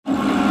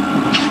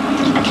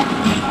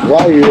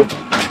Why are you?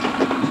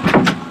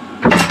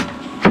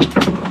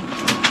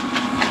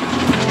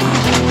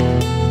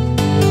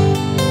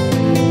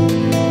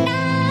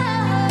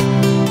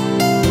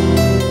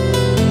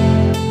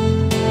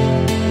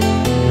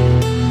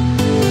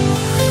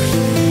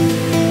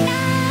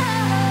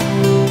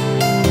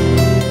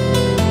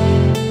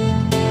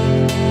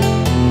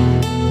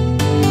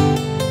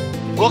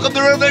 Welcome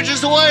to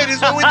Adventures Hawaii. This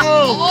is what we do.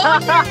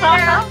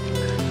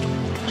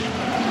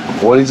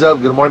 What is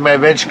up? Good morning, my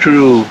adventure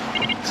crew.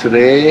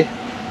 Today,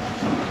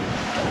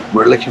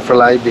 we're looking for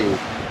live bait.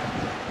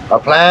 Our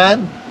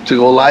plan to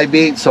go live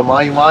bait some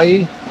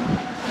Mahi-Mahi.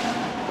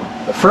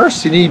 But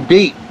first, you need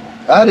bait.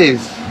 That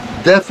is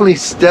definitely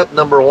step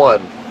number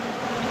one.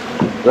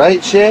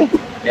 Right, Shay?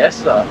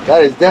 Yes, sir.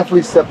 That is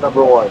definitely step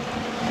number one.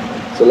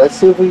 So let's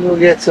see if we can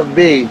get some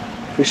bait.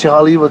 Fishing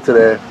Hollywood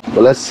today.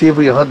 But let's see if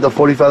we can hunt the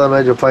 45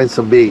 edge and find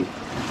some bait.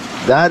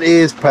 That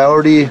is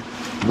priority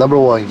number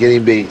one,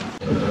 getting bait.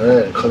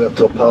 Alright, coming up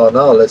to a pile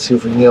now. Let's see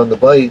if we can get on the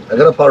bite. I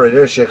got a pile right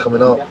there, shit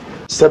coming up.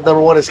 Step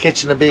number one is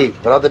catching the bait.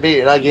 Without the bait,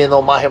 you're not getting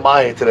no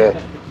Mahi-Mahi today.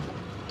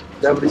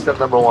 Definitely step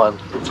number one.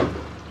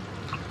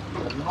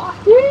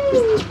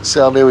 See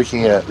how many we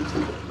can get.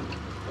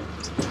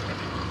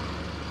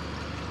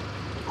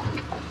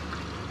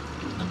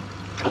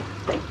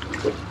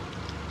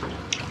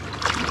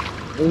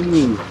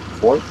 Ooh,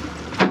 4.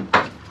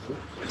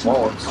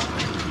 Small ones.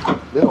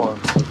 Little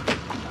ones.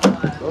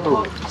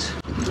 Oh.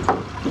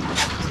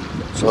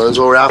 So that's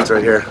what we're after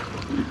right here.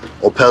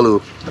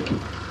 Opelu.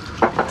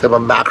 Type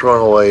of mackerel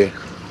in Hawaii.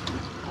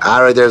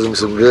 Ah, right there's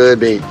some good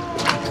bait.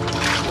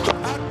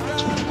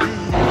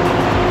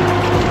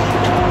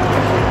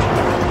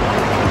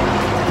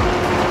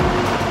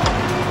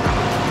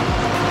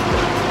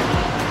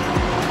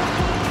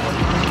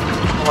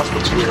 How much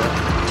for 2 here?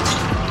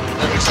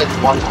 That looks like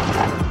 1.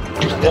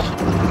 Yeah.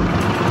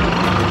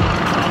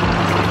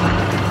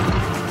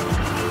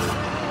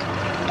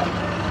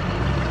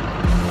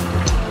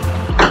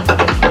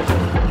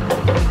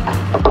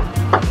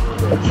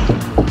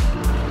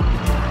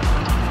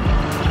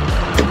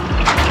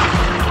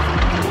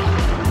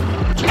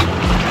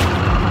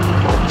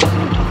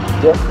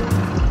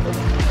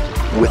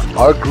 With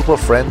our group of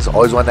friends,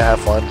 always want to have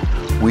fun.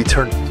 We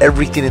turn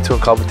everything into a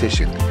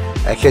competition,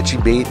 and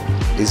catching bait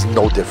is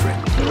no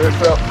different.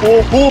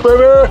 Pool,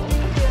 baby!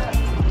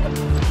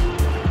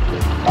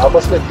 I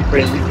must be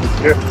pretty liquid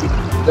here.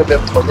 A bit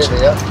of tongue in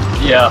here.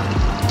 Yeah.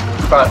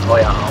 Oh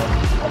yeah.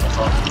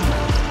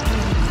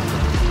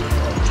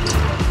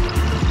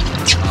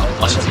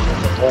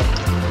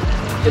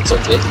 It's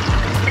okay.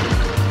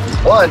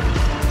 1.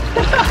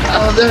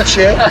 Oh, that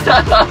shit.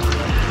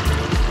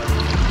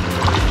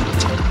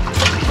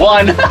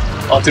 1.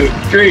 Or 2,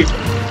 3.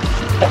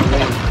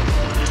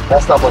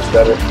 That's not much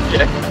better.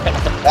 Yeah.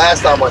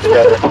 That's not much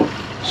better.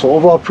 So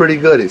overall, pretty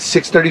good. It's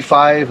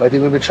 6:35. I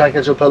think we've been trying to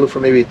catch opelu for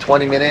maybe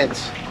 20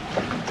 minutes,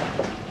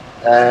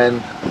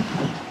 and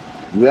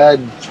we had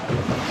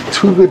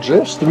 2 good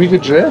drifts, 3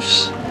 good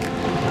drifts.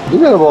 We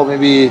got about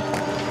maybe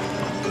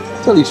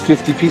at least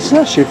 50 pieces.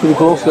 That shit pretty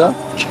close, yeah.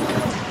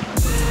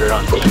 Good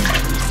on me.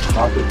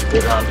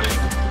 Good on me.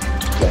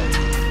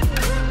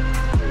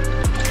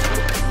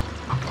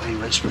 Why are you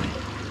whispering?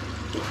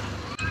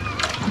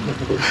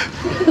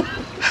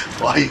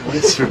 Why are you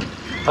whispering?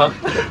 Huh?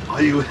 Why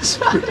are you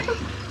whispering?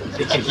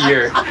 They can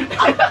hear.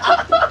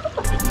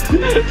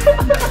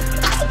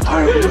 Why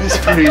are you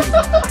whispering?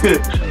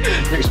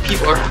 There's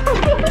people around.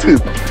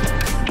 Dude,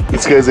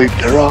 this guy's like,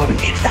 they're on it.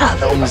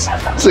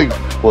 It's like,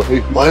 well,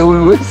 hey, why are we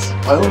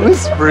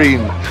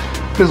whispering?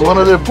 Because one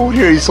of their boat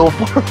here is so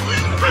far away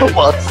from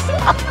us.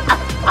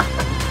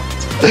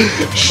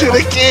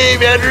 Shoulda came,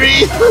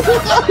 Henry.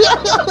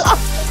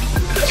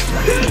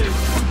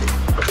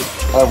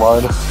 I'm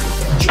on.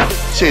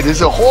 Shit,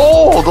 there's a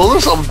hole. Those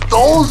are some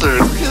dozers.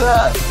 Look at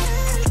that.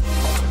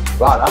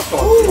 Wow, that's the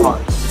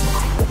one.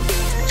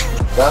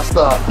 That's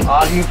the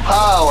ahi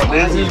pow.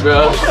 Easy,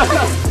 bro.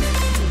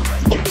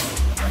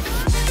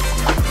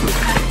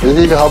 This is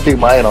even how big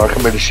mine are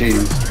compared to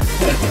she's.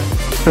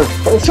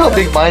 That's how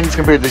big mine is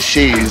compared to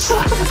she's.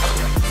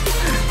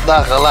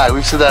 Not gonna lie,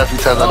 we've said that a few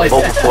times on the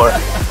boat before.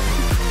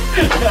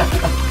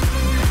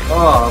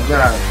 Oh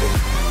man.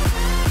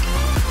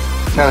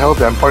 Can't help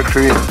it, I'm part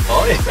Korean.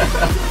 Oh yeah.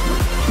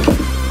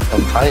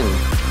 I'm tiny.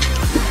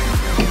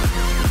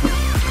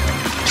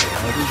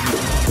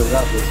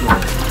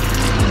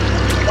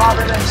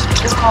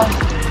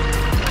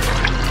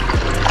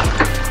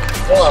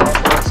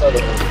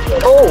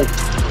 Oh,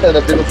 and a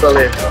big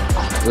fillet.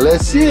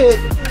 Let's see it.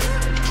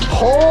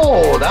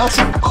 Oh, that's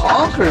some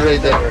conkers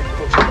right there.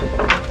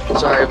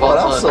 Sorry about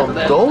that's some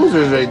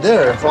dozers right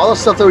there. For all the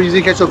stuff that we're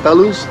using to catch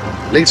opelus,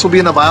 links will be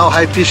in the bio.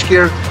 High Fish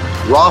Gear,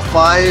 Raw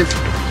 5,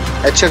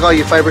 and check out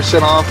your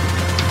 5% off.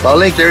 I'll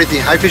link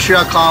everything.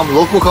 Highfishery.com,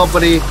 local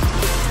company.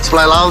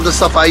 Supply a lot of the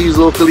stuff I use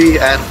locally,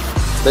 and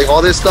like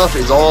all this stuff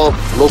is all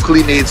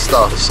locally made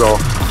stuff. So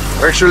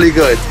works really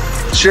good.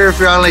 Sure, if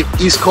you're on like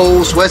East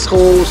Coast, West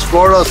Coast,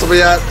 Florida, stuff like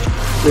that,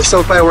 this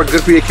stuff might work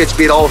good for you to catch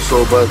bait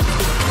also. But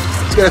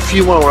Let's get a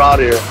few more when we're out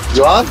here.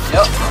 You on?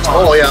 Yep.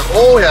 Oh yeah,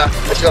 oh yeah.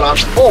 Let's get on.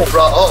 Oh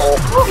bro,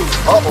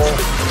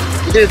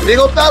 You did big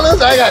opelus?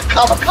 I got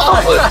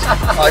kamikaze.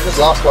 I just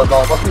lost one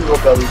though. Must be big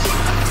opelus.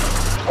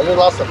 I just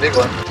lost a big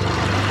one.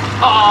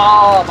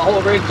 Oh, my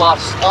whole rig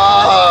lost.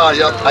 Ah,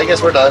 yep. I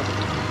guess we're done.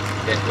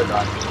 Okay, we're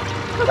done.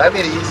 That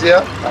made it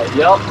easier.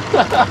 Yep.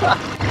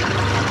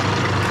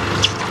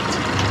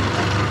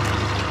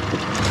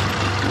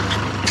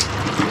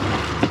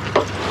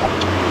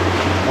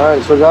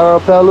 Alright, so we got our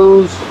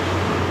opelus.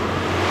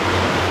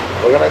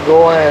 We're gonna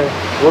go and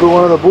go to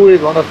one of the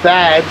buoys, one of the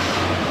fads,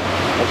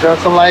 and try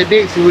some light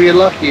baits if we get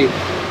lucky.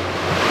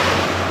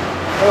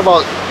 Got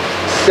about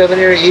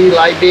 70 or 80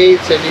 light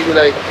baits and maybe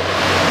like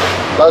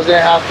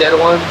 1.5 dead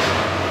ones.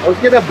 Let's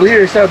get a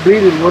bleeder, start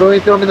bleeding. We don't need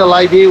to throw them in the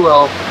light bait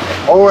well,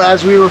 or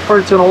as we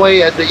refer to in a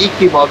way as the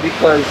ikima,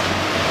 because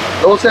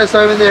those that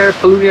are in there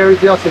polluting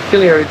everything else and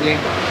killing everything.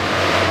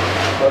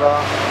 But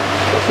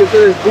let's get to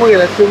this buoy.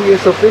 Let's see if we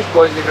get some fish,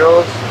 boys and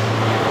girls.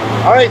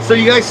 Alright, so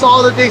you guys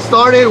saw the day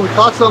started. We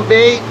caught some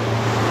bait.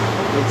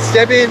 It's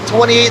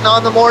 7:28 now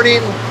in the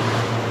morning.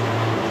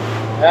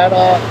 And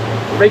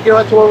we're making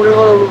it to where we're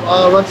going to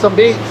run some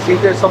bait. See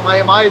if there's some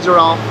Mahi-Mahis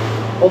around.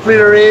 Hopefully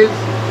there is.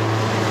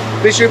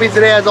 Fishing with me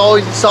today, as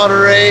always, in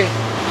Saturday.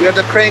 We have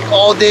the crank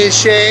all day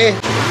Shay.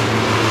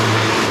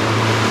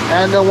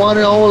 And the one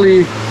and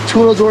only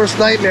Tuna's worst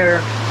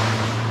nightmare.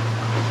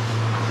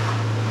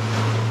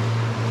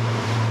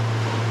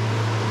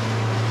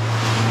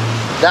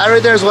 That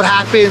right there is what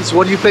happens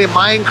when you play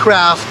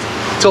Minecraft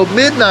till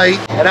midnight,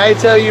 and I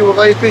tell you we're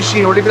going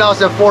fishing, we're leaving the house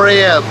at 4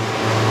 a.m.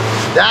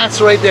 That's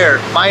right there,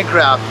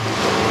 Minecraft.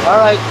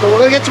 Alright, so we're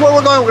gonna get to where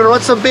we're going. We're gonna run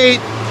some bait.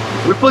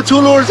 We put 2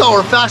 lures out,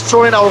 we're fast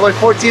trolling now, we're going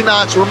 14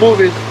 knots, we're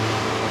moving.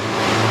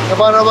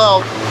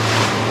 About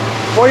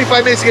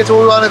 45 minutes to get to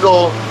where we wanna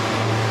go.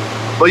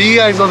 But you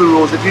guys know the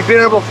rules. If you've been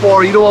here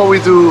before, you know what we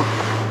do.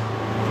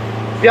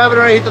 If you haven't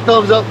already, hit the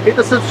thumbs up, hit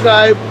the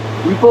subscribe.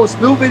 We post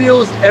new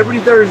videos every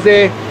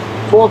Thursday.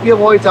 12 p.m.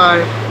 Hawaii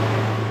time.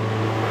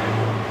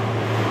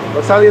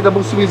 Let's how to get the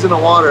musubis in the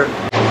water.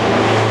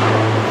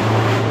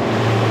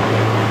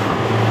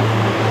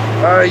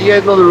 Alright, you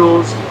guys know the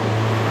rules.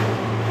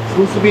 It's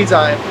musubi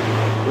time.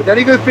 With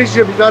any good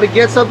fishing, if you gotta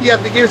get something, you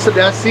have to give some.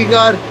 That's sea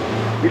god.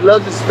 We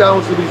love to sit down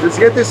with musubis. Let's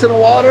get this in the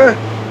water.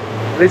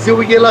 Let's see if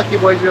we get lucky,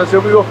 boys and girls. Here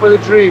we go for the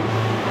dream.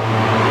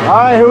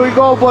 Alright, here we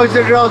go, boys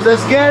and girls.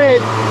 Let's get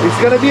it.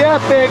 It's gonna be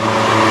epic.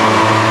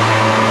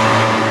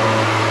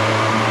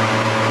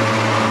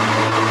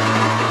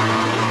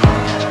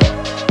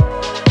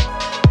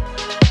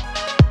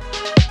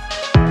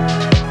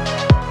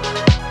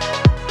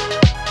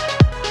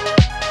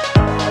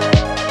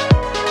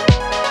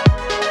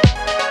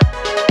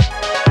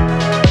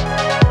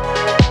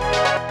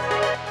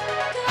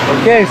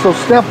 Okay, so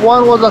step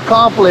 1 was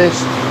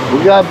accomplished.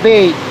 We got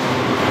bait.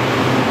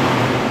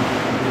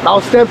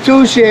 Now step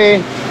 2,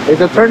 Shay, is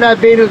to turn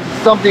that bait into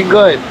something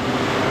good.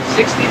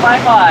 60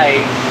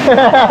 Mahi-Mahi.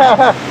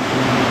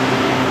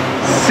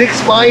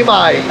 6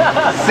 Mahi-Mahi.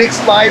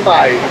 6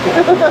 Mahi-Mahi.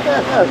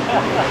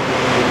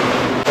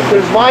 If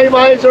there's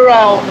Mahi-Mahis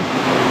around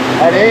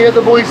at any of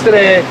the buoys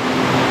today,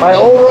 my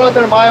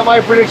over-under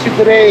Mahi-Mahi prediction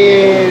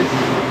today is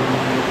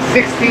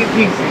 16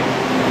 pieces.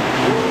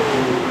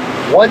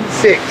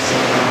 1-6.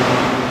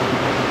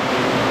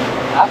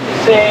 I have to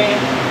say,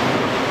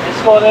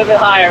 let's go a little bit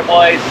higher,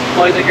 boys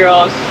and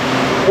girls.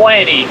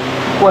 20.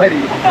 20.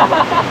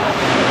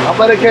 I'm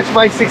gonna catch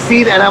my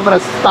 16 and I'm gonna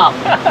stop.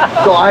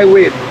 So I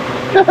win.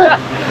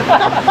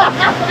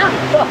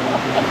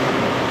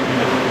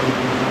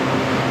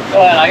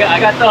 I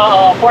got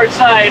the port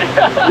side.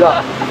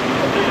 Yeah.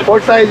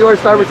 Port side is yours,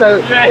 starboard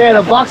side. Yeah,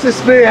 the box is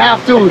split in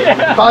half too.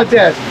 Yeah.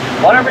 Contest.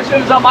 Whatever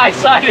swims on my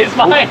side is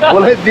mine.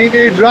 We'll let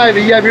DV drive.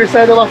 You have your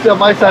side of the box, on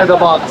my side of the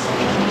box.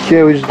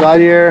 Okay, we just got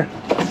here.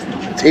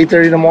 It's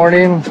 8:30 in the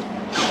morning.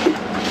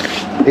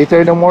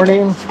 8:30 in the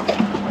morning.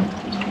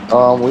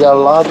 We got a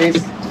lot of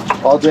these.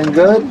 All doing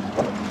good.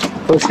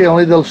 Okay,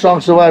 only the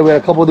strong survive. We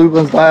had a couple of weak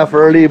ones die off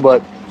early,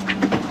 but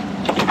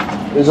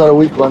these are the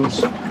weak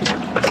ones.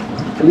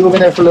 We'll leave them in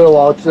there for a little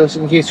while, just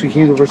in case we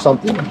can use them for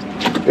something.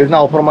 If not,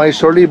 I'll put them on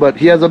shortly. But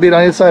he has a bait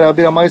on his side, I'll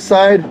be on my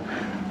side.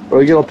 Or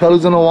we get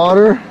opelus in the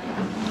water.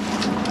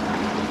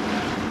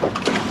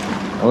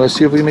 And let's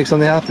see if we can make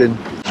something happen.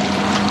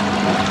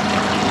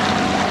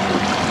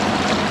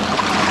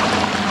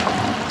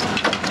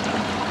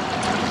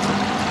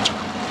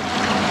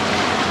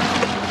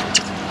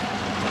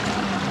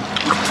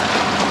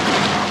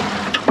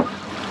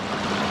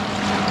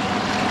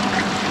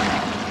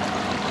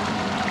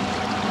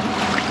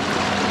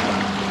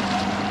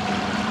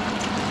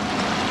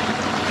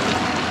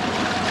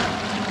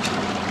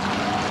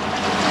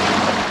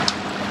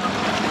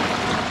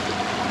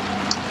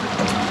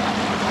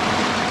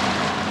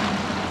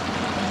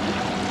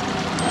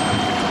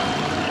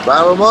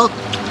 Rattle them up,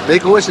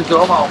 make a wish and throw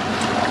them out.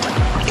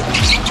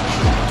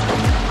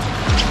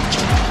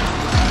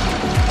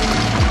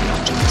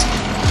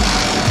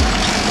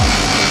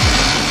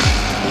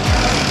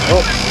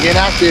 Oh, get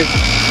active.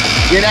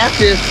 Get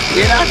active.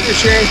 Get active,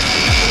 Shay.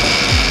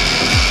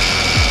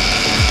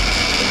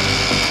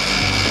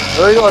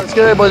 There we go. Let's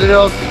get it, boys and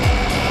girls.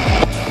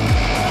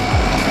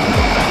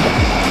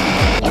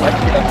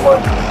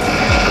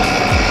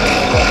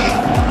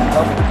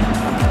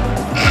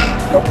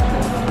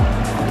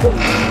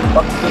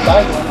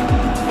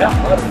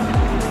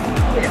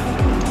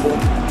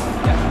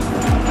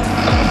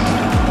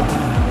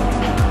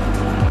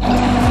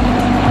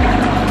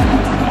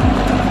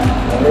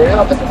 Hurry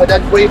up, my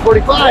dad's waiting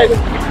 45.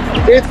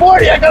 It's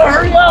 40, I gotta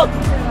hurry up.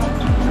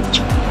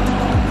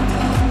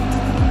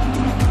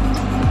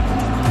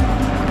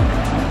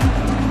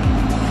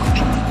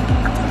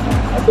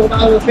 I told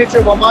out a picture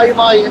of a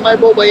Mahi-Mahi in my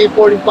boat by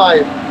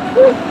 8:45.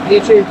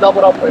 DHA is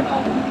doubled up right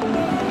now.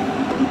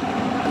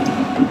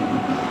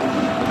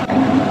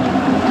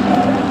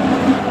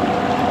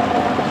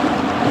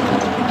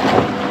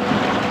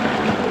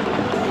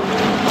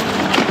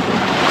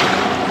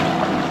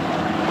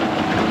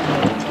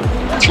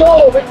 Let's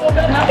go! Make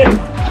that happen!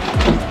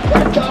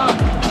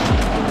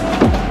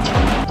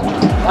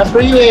 That's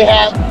for you,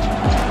 Ahab.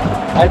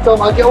 I told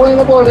him I'll get one on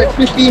the board in like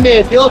 15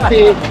 minutes. You'll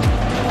see.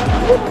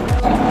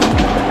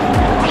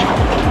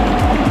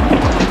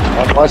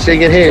 Watch him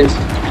get his.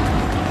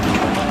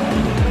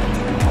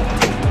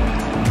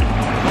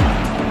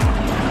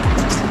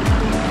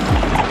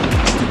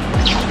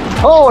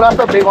 Oh, that's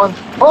a big one.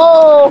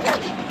 Oh!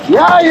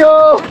 Yeah,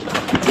 yo!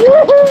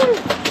 Woohoo!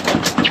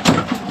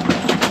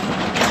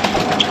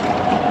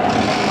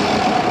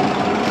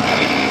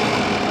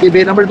 Okay,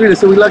 bait number 3, let's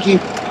see if we're lucky.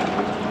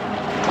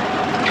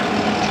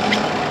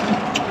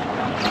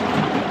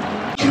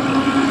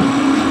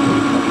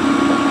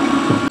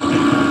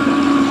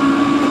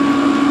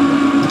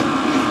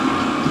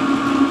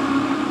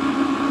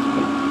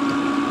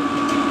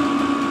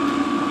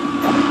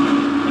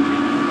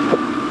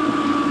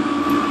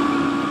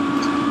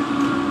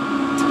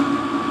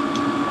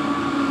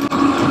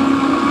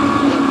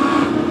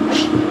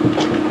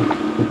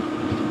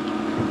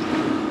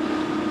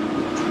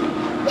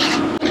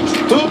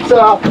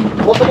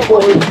 Welcome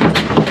aboard.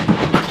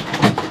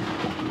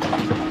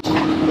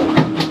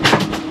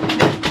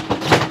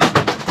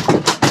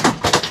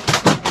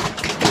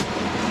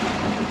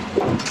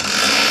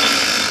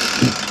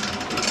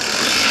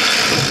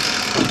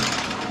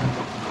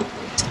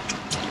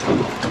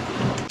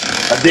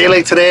 A day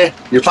like today,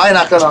 you're probably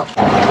not gonna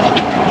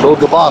load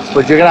the box,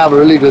 but you're gonna have a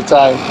really good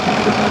time.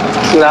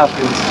 See what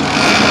happens.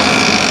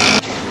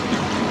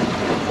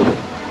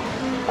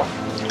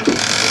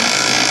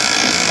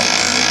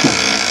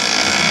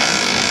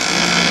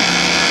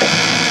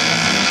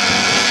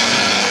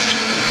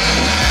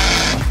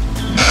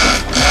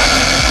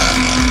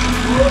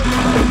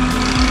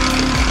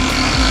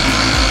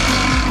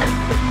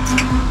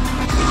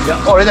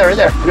 Oh, right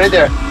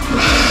there.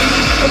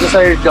 I just saw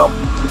you jump.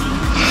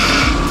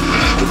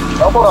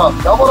 Double up.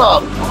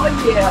 Oh,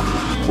 yeah.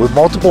 With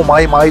multiple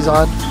Mahi-Mahis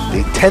on,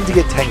 they tend to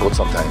get tangled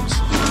sometimes.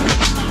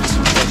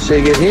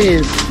 Shake it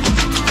his.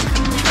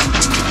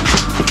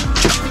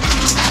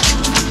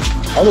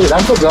 Oh, look,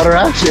 that's a gutter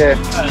action.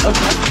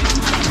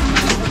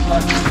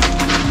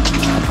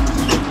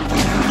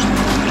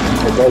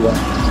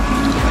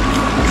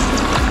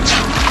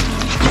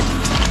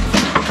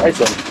 Right,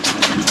 so.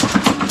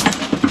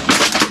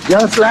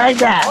 Just like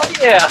that. Oh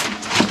yeah.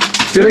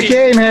 To the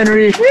cave,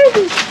 Henry. To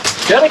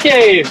the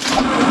cave.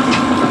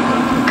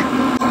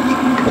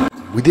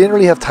 We didn't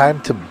really have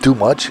time to do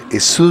much.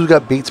 As soon as we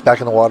got baits back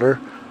in the water,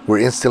 we're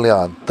instantly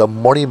on. The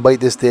morning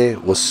bite this day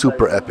was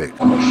super epic.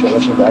 Alright,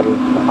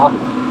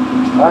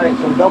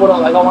 so double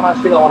up. I got one on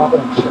stick, I got one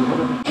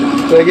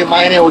up. So I get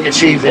mine in, we'll get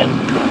cheese in.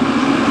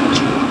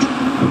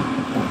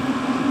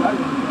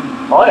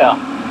 Oh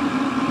yeah.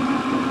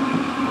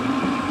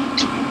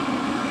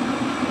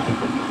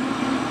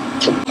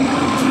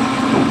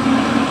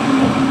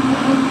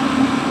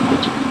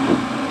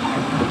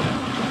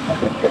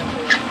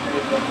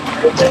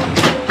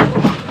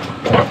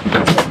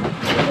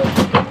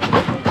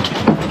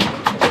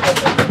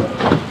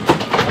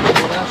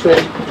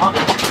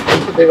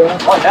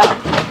 Oh yeah.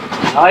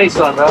 Nice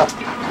one, bro.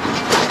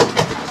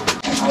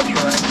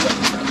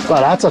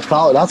 Wow, that's a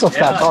foul. That's a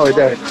fat foul right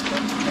there.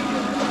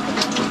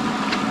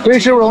 Pretty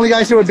sure we're only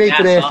guys here with bait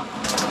today.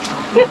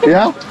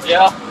 Yeah?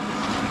 Yeah.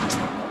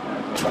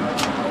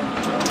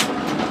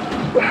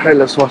 Alright,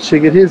 let's watch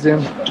Shake get his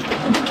in.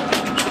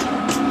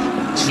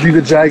 Just leave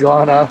the drag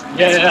on, huh?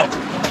 Yeah.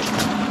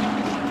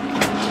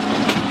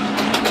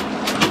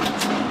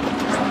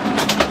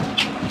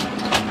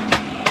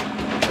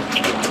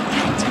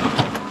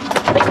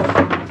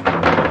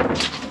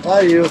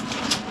 Are you?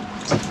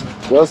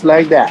 Just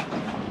like that.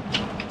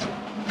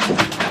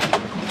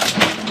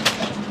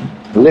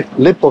 Lip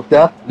hook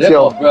there. Lip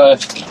hook, bro.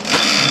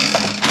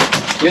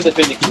 You're the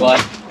finicky one.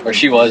 Or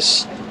she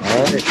was.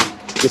 Alright.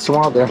 Get some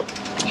out there.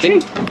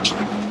 She.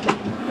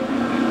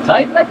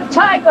 Tight like a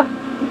tiger.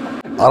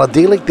 On a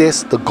day like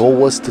this, the goal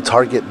was to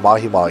target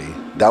Mahi-Mahi.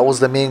 That was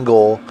the main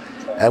goal.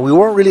 And we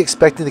weren't really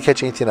expecting to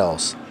catch anything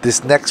else.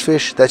 This next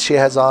fish that she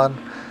has on,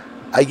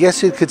 I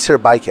guess you'd consider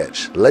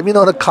bycatch. Let me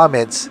know in the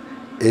comments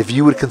if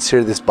you would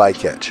consider this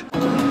bycatch.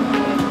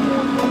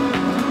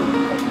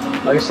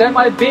 I can set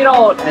my bait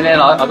out and then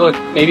I'll go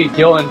maybe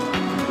gill and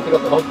pick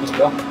up the hook as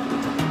well.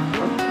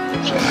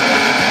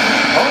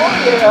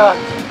 Oh yeah.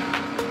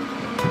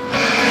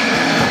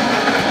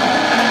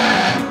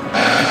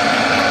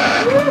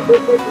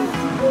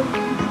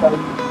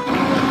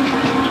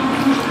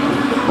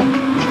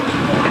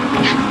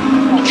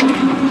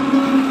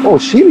 Oh,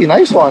 sheepy,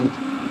 nice one.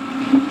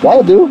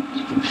 That'll do.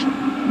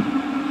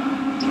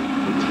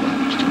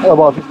 How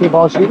about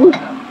 15-pound sheepy?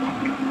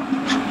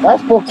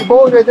 That's pokey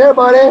bones right there,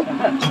 buddy.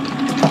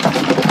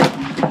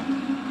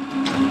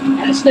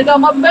 And stick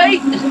on my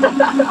bait.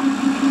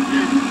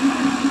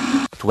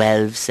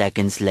 12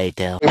 seconds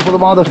later. We put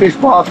them on the fish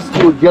box,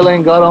 do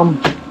gilling, gut them,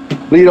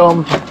 bleed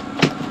them.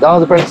 That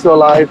was the person still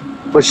alive.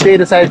 But Shay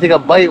decided to take a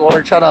bite while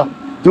we're trying to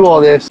do all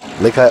this.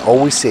 Like I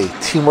always say,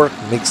 teamwork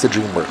makes the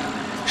dream work.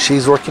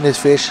 Shay's working his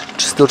fish,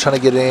 still trying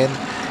to get it in,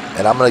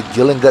 and I'm gonna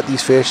gill and gut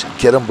these fish,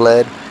 get them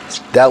bled.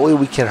 That way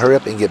we can hurry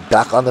up and get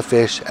back on the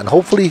fish and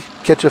hopefully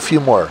catch a few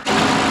more.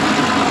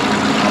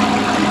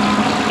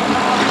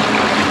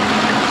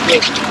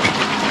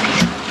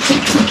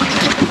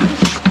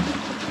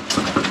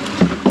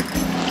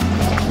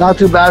 Not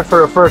too bad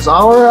for the first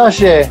hour,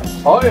 Shay.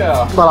 Oh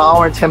yeah. About an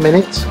hour and 10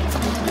 minutes.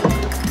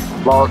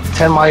 About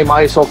 10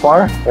 Mahi-Mahi so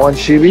far, 1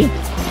 shibi.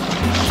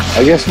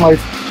 I guess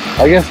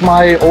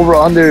my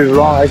over-under is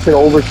wrong. I said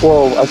over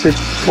 12. I said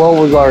 12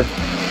 was our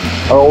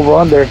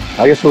over-under.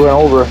 I guess we went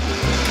over.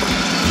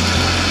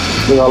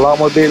 We got a lot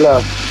more bait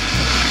left.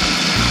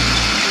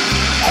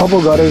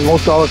 Couple gutters,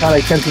 most all are kind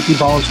of like 10-50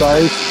 pound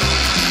size.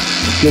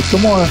 Get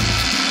some more.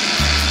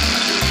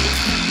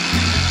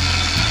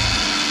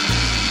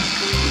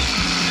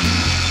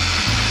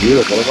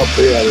 Beautiful, look how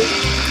pretty that is.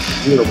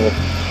 Beautiful.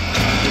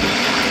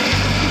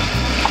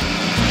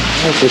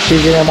 So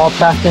she's getting them all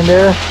packed in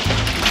there.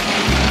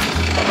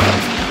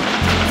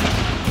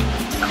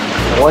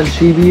 1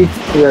 shibi.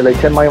 We got like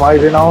 10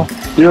 Mahi-Mahis right now.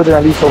 They're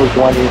at least over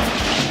 20.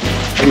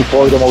 Maybe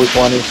 4 of them over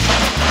 20.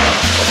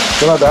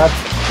 Still not bad.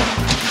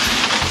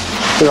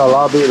 Still got a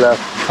lot of bait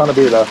left. Ton of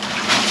bait left.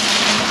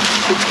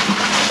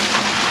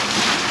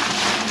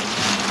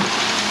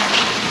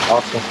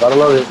 Awesome. Gotta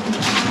love it.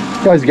 You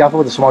can always gaff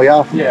with a small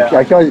gaff. Yeah.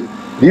 I can always,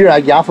 leader, I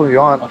gaff if you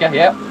want. Okay,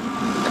 yeah.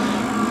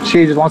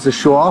 She just wants to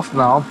show off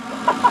now.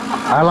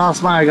 I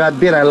lost mine. I got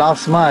bit. I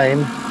lost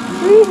mine.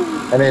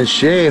 And then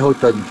Shay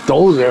hooked a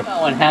dozer.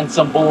 That one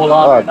handsome bull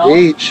on right now.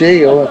 Bait,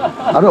 Shay.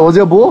 I don't know. Was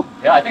it a bull?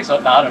 Yeah, I think so.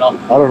 No, I don't know.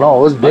 I don't know.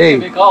 It was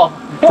big. Big call.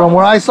 From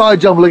where I saw it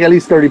jump, like at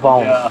least 30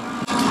 pounds. Yeah.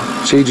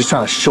 Shay just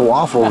trying to show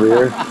off over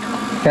here.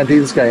 Can't take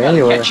this guy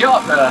anywhere. Catch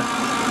up.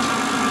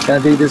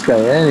 Can't take this guy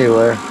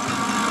anywhere.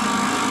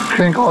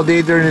 Crank all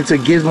day, turn into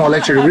Gizmo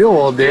electric reel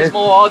all day. Gizmo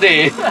all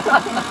day.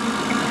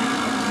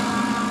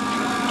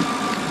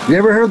 You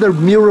ever heard of the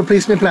meal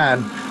replacement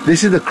plan?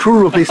 This is the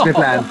crew replacement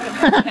plan.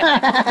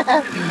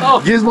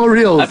 Oh, Gizmo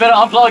reels. I better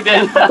unplug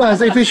then. Well,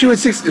 they fish you with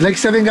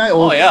 7 guys.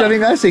 Oh, yeah. 7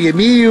 guys. They get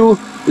me, you.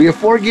 We get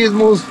 4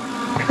 gizmos.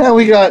 And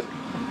we got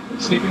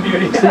Sleeping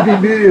Beauty.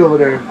 Sleeping Beauty over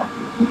there.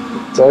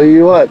 Tell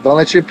you what, don't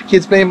let your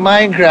kids play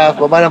Minecraft,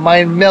 but my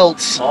mind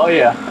melts. Oh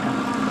yeah.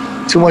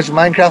 Too much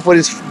Minecraft with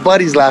his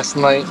buddies last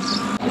night.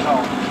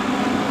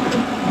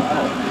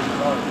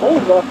 Oh,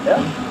 look,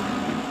 yeah.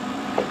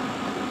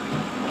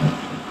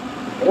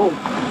 Oh.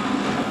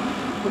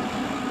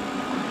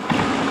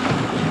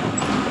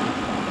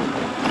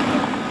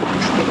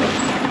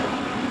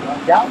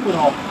 Down with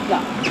all.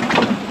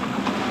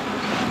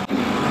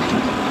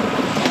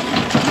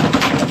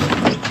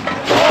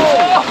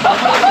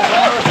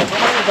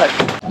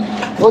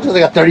 What, just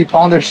like a 30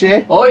 pounder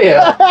shit? Oh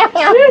yeah.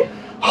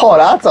 Oh,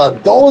 that's a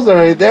dozer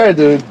right there,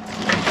 dude.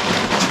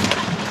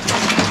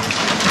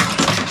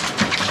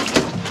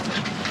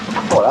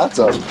 Oh, that's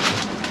a...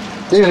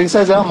 David, he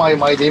says that,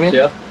 my demon.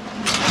 Yeah.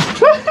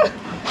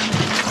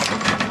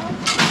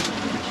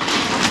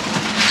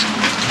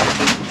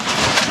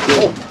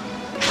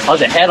 How's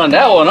the head on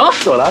that one, huh?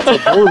 So that's a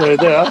dozer right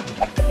there, huh?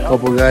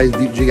 Couple guys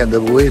deep jig and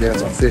double way, they got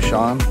some fish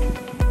on.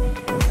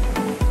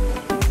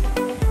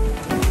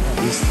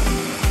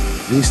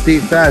 These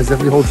state fads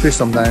definitely hold fish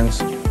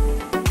sometimes.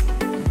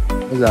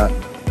 What's that?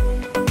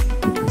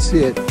 You can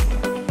see it.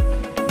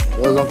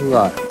 What is Uncle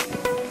got?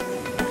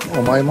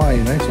 Oh,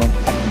 Mahi-Mahi, nice one.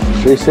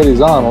 Shay said he's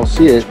on, I'll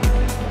see it. 3,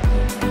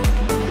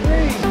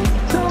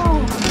 2,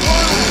 1.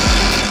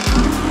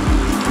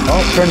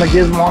 Oh, turn the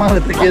gizmo on,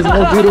 let the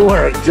gizmo do the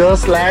work.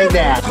 Just like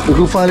that. Look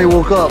who finally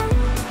woke up.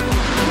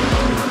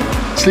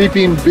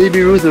 Sleeping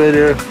baby Ruth right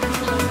there.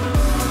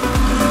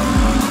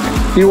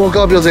 He woke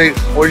up, he was like,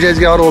 where'd you guys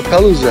get all the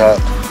opelus at?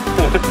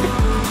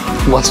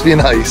 Must be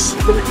nice.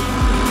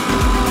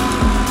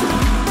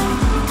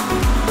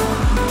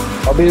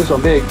 How big is so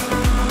big? I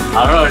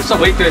don't know, there's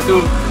some weight to it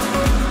too.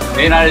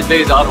 Maybe not as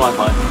big as the other one,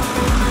 but...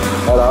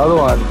 The other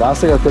one,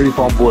 that's like a 30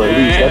 pound boy at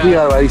least. I think he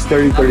got at least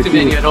 30, 32. Too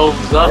many of those,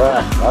 huh?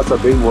 Yeah, that's a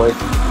big boy. You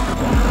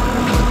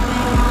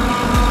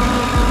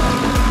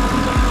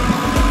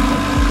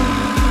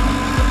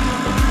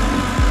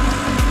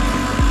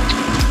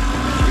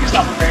can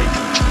stop it, Brady.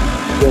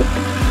 Good.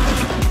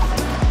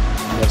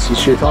 Let's see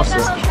shit also.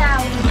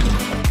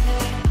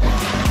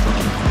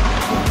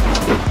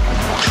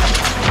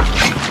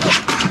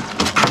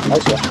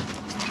 Nice one.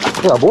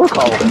 Yeah, board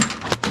call.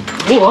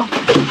 Cool.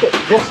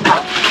 This now.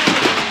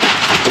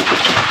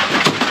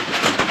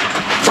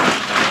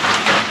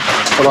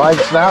 The line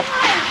snap.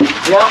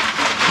 Yeah.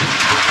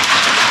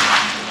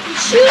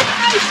 Shoot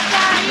ice,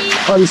 Daddy.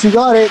 Oh, you see,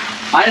 got it.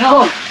 I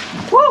know.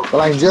 Woo. The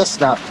line just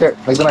snapped. Here,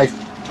 make the knife.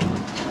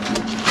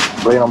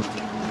 Bring them.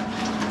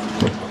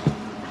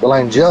 The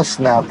line just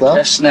snapped up.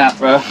 Just snap,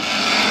 bro.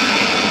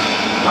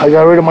 I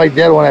got rid of my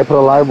dead one. I put a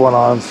live one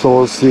on, so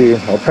we'll see.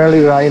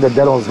 Apparently, I need the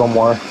dead ones no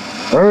more.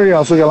 Earlier, I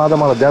also got a lot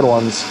amount of dead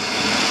ones.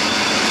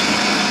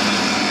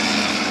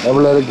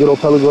 Never let a good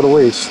opelu go to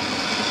waste.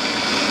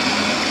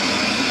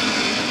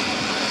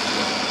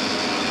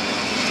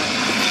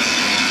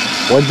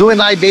 When doing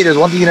live bait, there's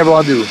one thing you never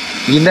want to do.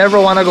 You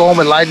never want to go home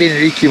and live bait and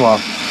rikima.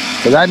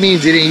 Because that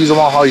means you didn't use them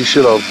all how you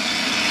should have.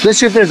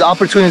 Especially if there's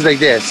opportunities like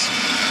this.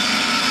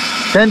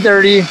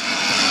 10:30.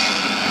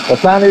 The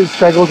plan is to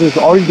try to go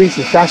to all these baits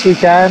as fast as we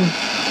can.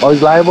 All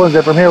these live ones.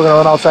 Then from here, we're going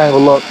to run outside and go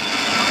look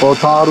for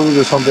otarus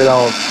or something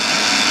else.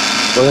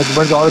 We're going to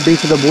bring all the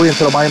baits to the buoy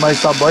until the Mahi-Mahi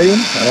stop biting.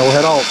 And then we'll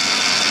head out.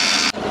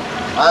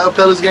 Alright,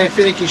 opelu's getting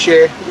finicky,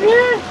 Shay.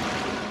 Yeah.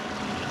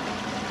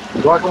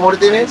 You want to come hold it,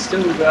 David? Let's do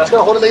it, bro. Just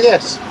gonna hold it like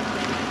this.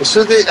 As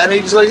soon as they, I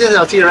need just like this,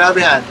 I'll take your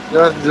rabbit hand. You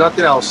don't have to do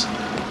nothing else.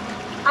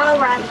 All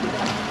right.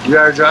 You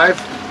gotta drive?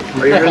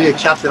 Or you're really a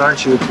captain,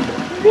 aren't you?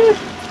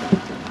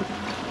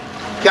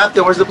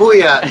 Captain, where's the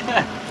buoy at?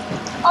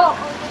 Oh,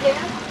 over there.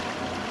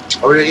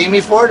 Are we gonna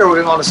aim for it or are we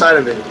gonna go on the side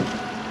of it?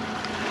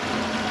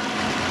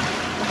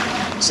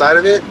 Side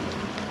of it?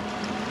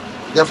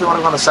 Definitely wanna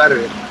go on the side of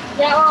it.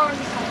 Yeah, we're on the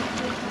side.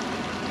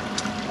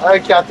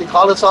 Alright, Captain,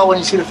 call us all when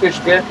you see the fish,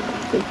 okay?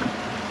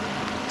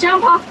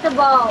 Jump off the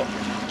boat.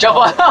 Jump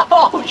on.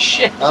 Oh,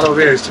 shit. Not over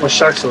here, there's too much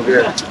sharks over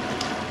here.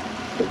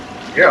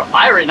 You're a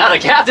pirate, not a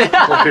captain.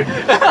 You're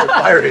a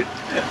pirate.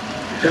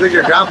 You're like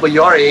your grandpa,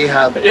 you are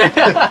Ahab. Yeah.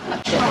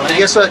 And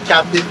guess what,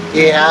 Captain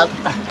Ahab?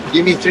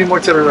 Give me 3 more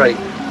to the right.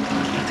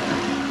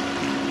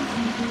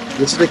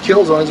 This is the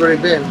kill zone, it's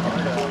already been.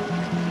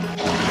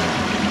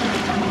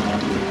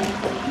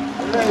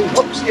 Hey,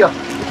 oops, yeah.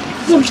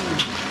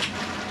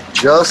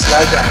 Just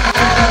like that.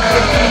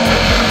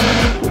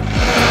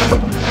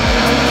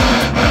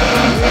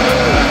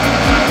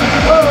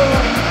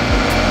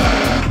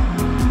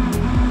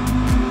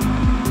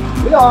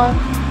 We on.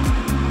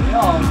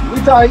 We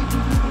tight.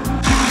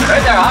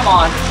 Right there, I'm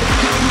on.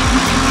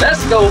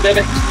 Let's go,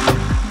 baby.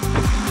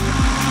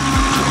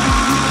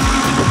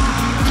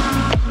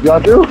 You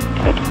want to?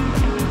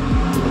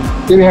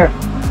 Give me here.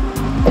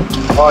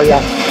 Oh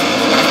yeah.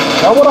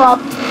 Double up.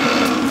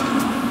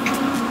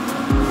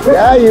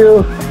 Yeah,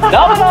 you.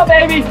 Double up,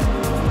 baby.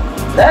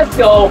 Let's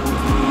go.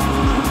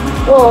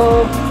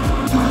 Whoa.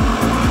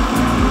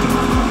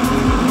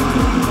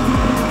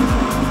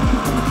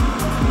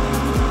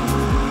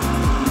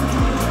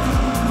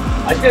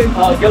 I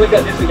think Gilly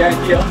got this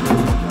guarantee.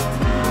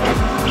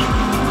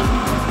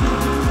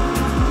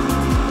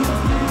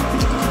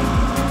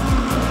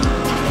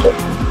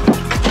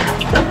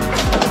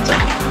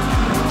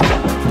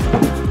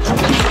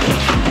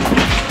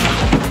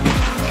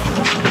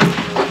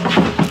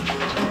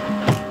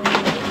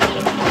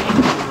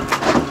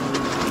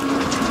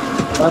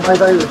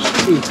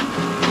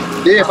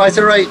 Yeah, fight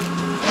to the right.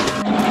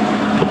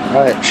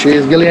 Alright,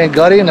 she's Gilly and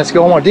Gutty. Let's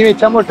go one more. Dimi,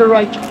 10 more to the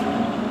right.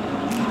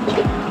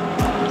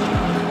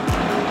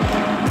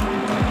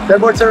 10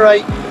 more to the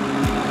right.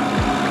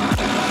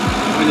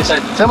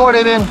 10 more,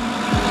 David.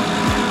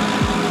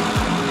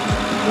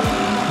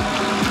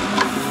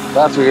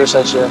 That's where your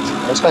side shit.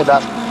 Let's play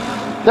back.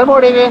 10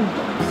 more, David.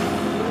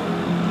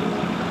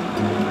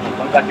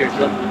 Come back here,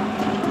 too.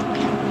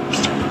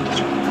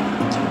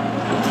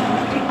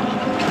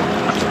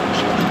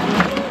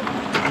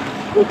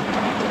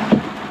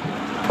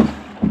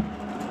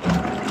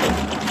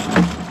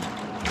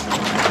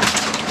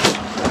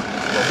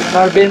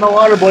 Never been in the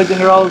water, boys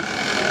and girls.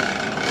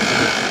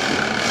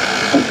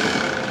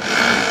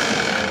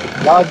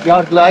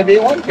 Y'all glide day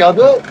one? Y'all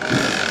do it?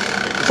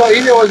 That's all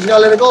easy was, you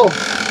gotta let it go.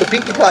 The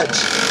pinky touch.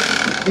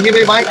 You give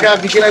me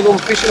Minecraft, you can like go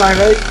fishing line,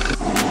 right?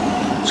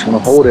 Just gonna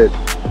hold it.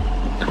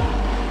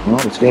 Oh,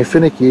 it's getting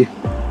finicky.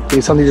 I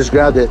think somebody just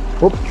grabbed it.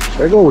 Whoop,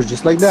 there it goes,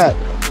 just like that.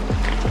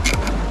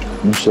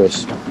 Watch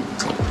this.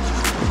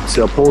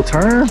 See a pull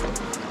turn?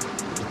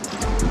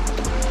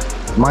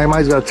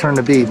 Mahi-Mahi's gotta turn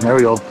the bead. There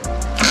we go. I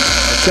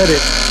said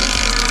it.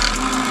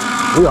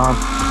 We on.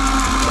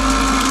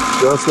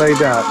 Just like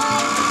that.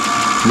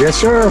 Yes,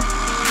 sir.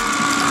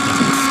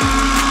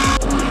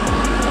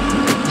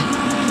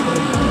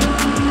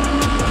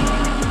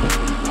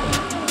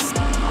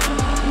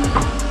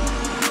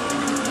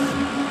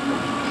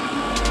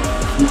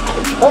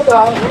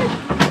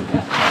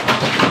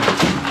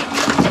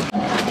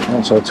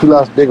 And so 2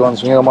 last big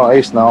ones. We get them on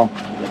ice now.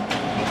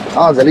 That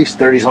one's at least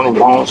 30 something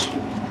pounds.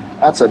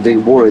 That's a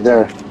big bull right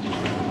there.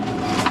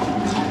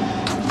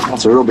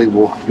 That's a real big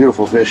bull.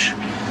 Beautiful fish.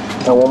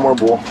 And one more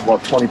bull,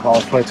 about 20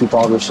 pounds, 22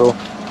 pounds or so.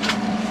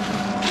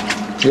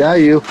 Yeah,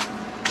 you.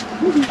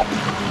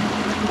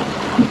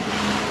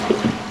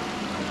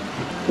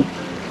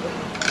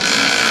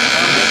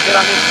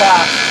 on this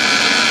path.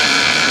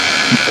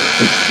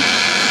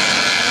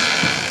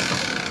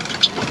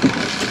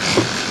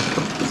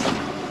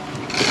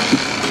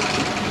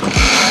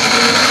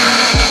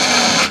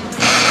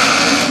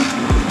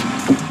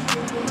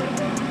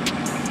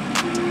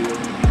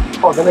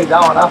 Oh, they lay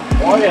down, huh?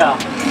 Oh yeah.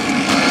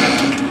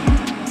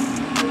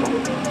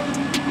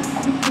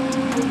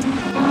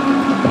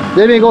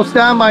 Then go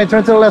stand by and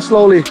turn to the left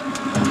slowly.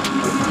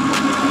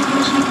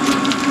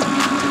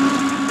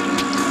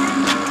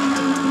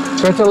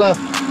 Turn to the left.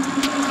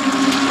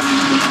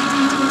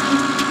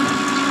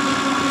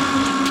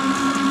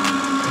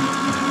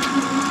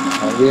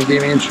 Oh, we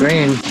didn't even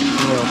train.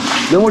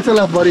 Then more to the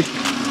left, buddy.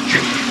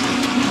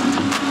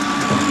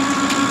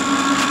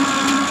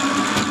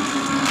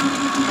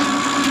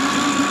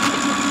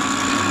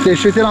 Okay,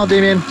 straighten out,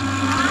 Damien.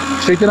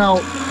 Straighten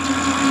out.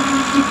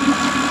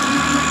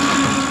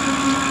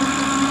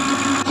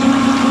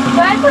 Do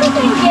I put it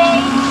in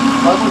gauge?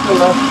 One more to the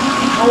left.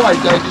 No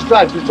worries, guys. Just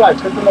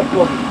drive. Turn to the left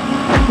slowly.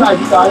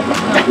 Drive.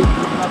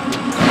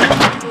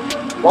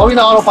 Well, we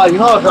know autopilot. You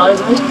know how to drive,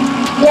 right?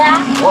 Yeah.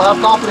 Well,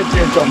 have confidence in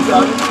yourself.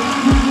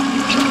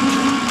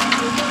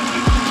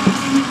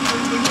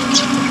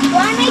 Do I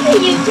make a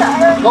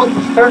U-turn? No,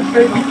 just turn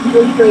straight.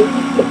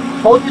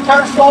 Hold your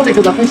turn slowly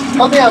because the fish is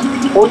coming out.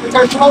 Hold your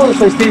turn slowly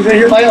so it stays right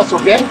here by us,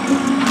 okay?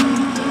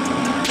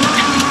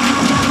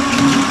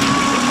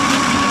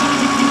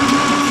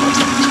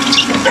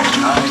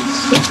 Nice.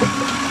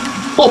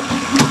 Oh,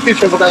 be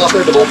careful back up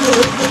there, the boat.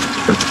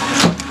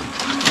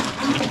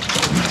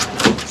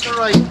 It's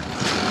alright.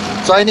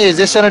 So I need, is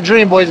this in a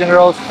dream, boys and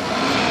girls?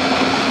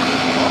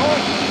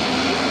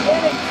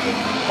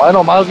 I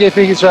know, Miles gave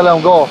Figgy, so let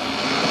him go.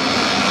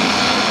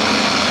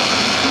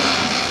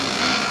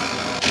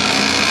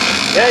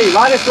 Yeah, you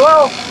might as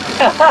well.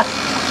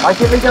 I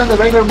can make it on the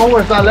regular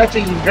mower, it's not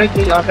electric, you can drink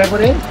it, I'll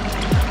put in.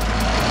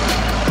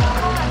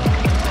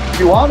 If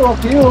you want, up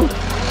to you.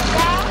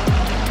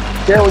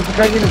 Yeah, we can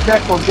drink it in the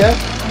check, okay?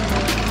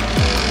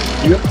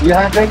 You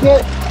hand drink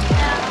it?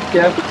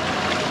 Yeah.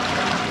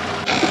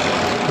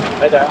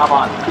 Right there, I'm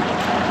on.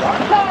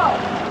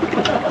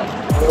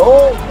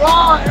 Oh,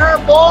 God,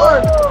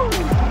 airborne!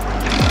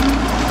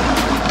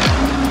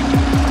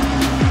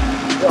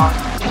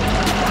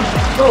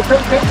 Go,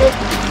 quick.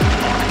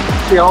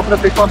 See, open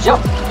up big pump. Yep,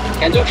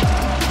 can do it.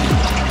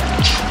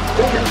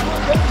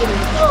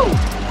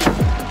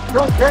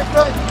 Go, quick.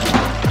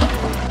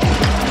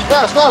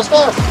 Fast,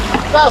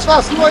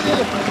 you want it,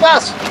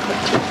 fast.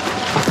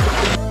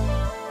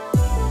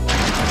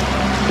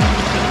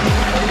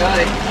 You got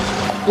it.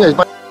 Yeah, it's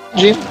my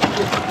Jim.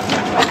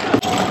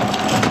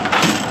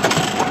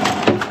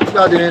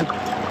 Got it in.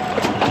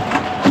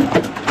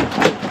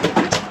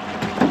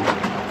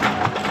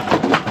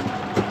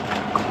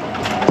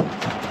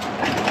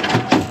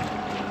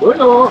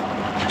 Hello.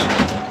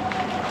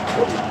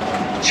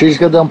 She's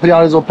got done putting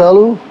out his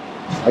opelu.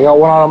 I got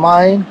one out of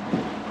mine.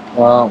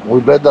 We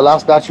bet the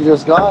last batch you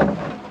just got.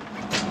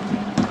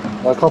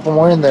 Got a couple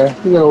more in there.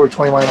 We got over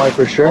 20 Mahi-Mahi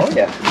for sure. Oh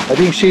yeah. I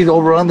think she's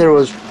over under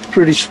was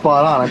pretty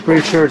spot on. I'm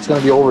pretty sure it's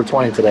gonna be over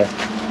 20 today.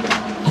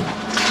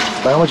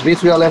 By how much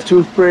beats we got left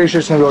too? Pretty sure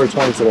it's gonna be over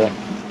 20 today.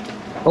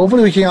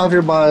 Hopefully we can get out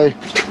here by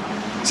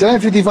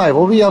 7:55.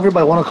 We'll be out here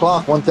by 1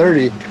 o'clock,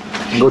 1:30,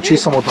 and go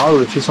chase some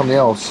opelu or chase something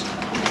else.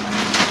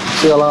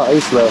 Still a lot of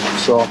ice left,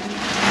 so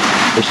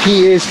the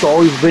key is to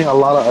always bring a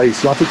lot of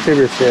ice. You want to take care of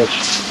your fish.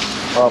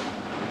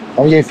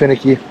 I'm getting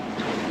finicky.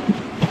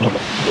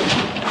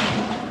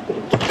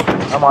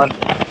 Come on.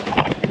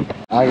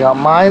 I got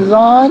mine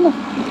on.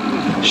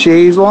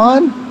 Shay's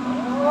on.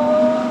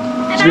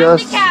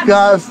 Just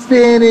got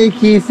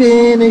finicky.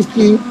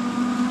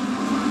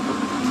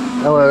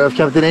 Oh, we have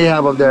Captain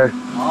Ahab up there.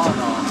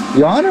 Oh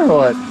You on or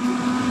what? no.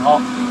 Oh.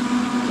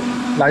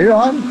 Now you're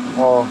on?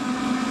 Oh.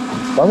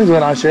 Something's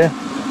going on, Shay.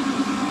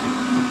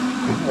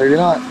 Or you're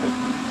not.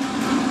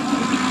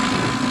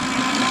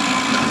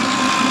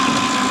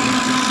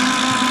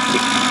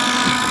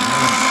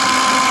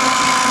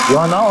 You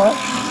on now, what?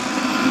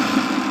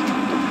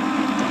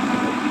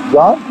 You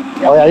on?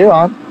 Yeah. Oh yeah, you're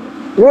on.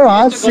 You're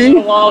on, Took a see?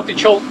 little while to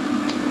choke.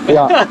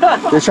 Yeah.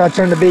 Just trying to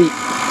turn the bait.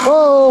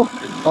 Oh!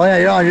 Oh yeah,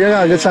 you're on. You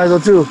got a good size though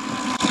too.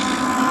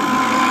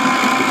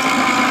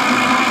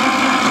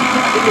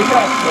 I think it's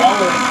gonna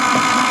swallow it.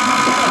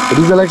 With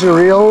these electric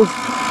reels,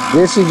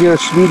 this is your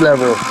speed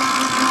lever.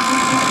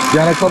 You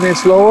wanna come in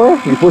slower,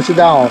 you push it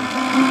down.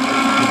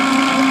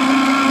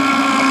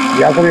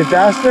 You wanna come in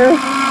faster,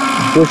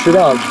 push it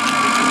up.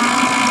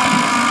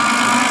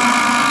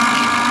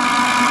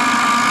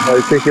 Oh,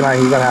 he's taking on,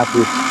 he's not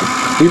happy.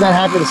 He's not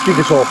happy with the speed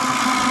control.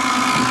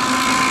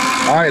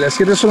 Alright, let's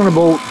get this one on the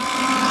boat.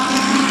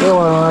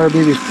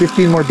 Maybe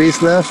 15 more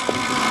baits left.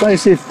 Probably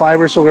say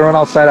 5 or so. We're gonna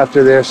run outside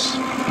after this.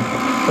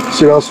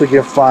 See what else we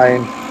can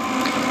find.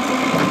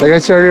 Like I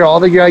said earlier, all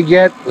the gear I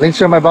get,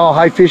 links are in my bio.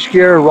 High Fish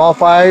Gear, Raw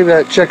 5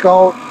 at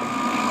checkout.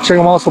 Check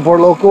them out, support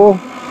local.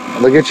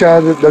 They'll get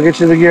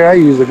you the gear I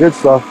use, the good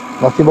stuff.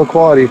 Nothing but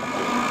quality.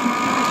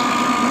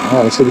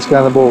 Alright, let's get this guy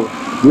on the boat.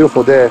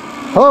 Beautiful day.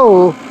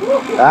 Oh!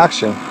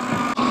 Action.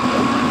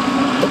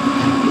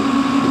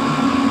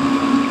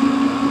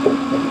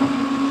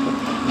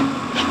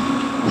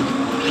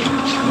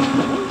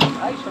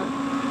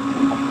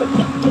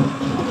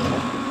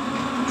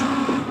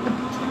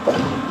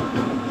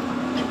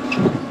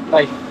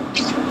 Like,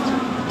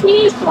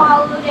 He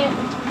swallowed it.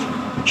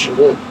 She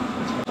did.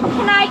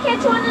 Can I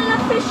catch one of the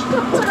fish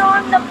to put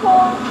on the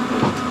pole?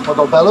 What,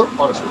 the opelu?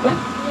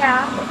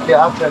 Yeah.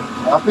 Yeah,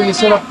 after you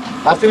sit up,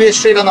 after we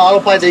straight on the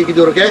autopilot, then you can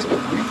do it, okay? I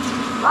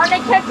want to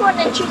catch one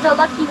and choose the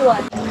lucky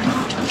one.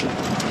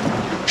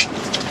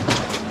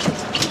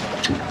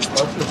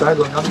 That's the side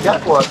one. Now,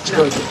 got what?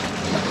 Good.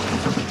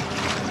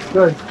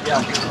 Good.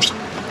 yeah.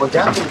 Well,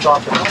 that's what we're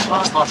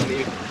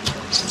talking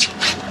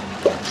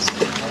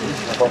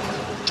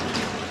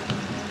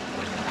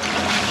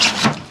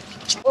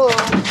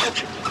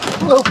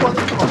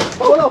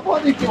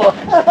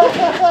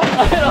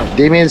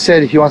Damien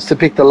said he wants to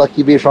pick the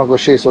lucky bait from Uncle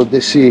Shay, so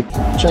let's see.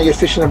 Trying to get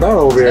fish in a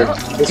barrel over here.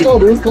 Let's go,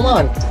 dude. Come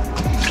on.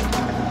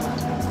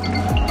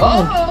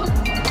 Oh!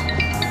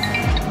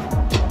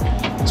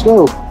 Let's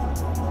go.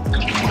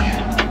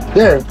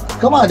 There.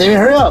 Come on, Damien.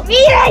 Hurry up.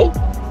 Yay!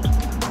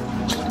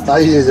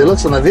 It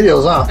looks on the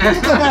videos, huh?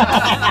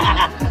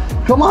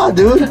 Come on,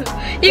 dude.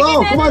 You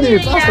Come on,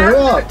 Damien. Faster. Hurry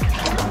up.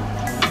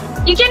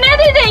 You can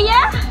edit it,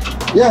 yeah?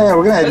 Yeah,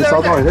 we're gonna edit this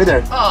all right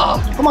there.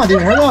 Oh! Come on,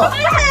 Damien. Hurry up.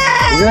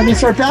 We're gonna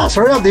miss our pass.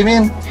 Hurry up,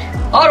 Damien.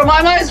 Oh, the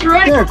Mahi-Mahi's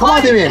right. Here, come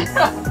on, Damien.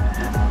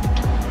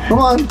 Come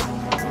on.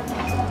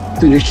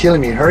 Dude, you're killing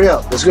me. Hurry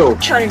up. Let's go.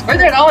 Right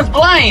there, that one's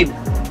blind.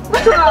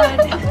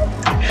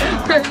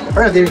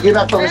 Hurry up, Damien. Get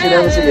back to us.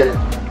 Let's get it.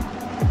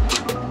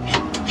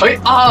 Wait,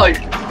 oh!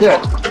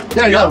 Yeah.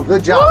 There you go.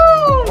 Good job.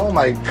 Oh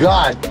my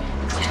God.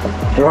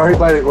 We're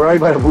already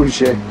by the booty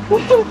shake.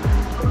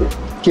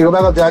 Okay, go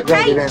back up that.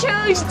 Can I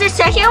choose the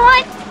second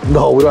one?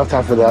 No, we don't have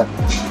time for that.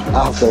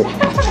 After.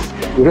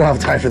 We don't have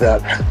time for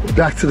that.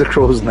 Back to the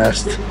crow's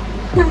nest.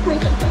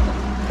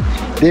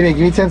 Damien,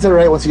 give me 10 to the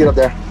right once you get up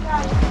there.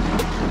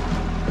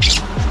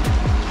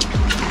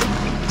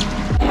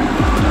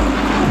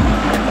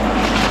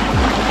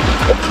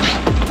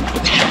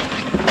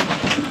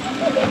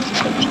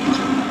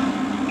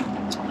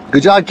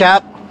 Good job,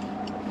 Cap.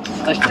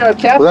 Nice job,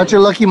 Cap. Was that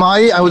your lucky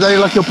Mahi? Was that your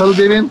lucky opelu,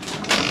 Damien?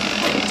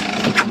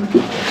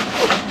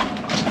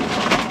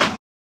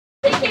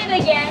 Take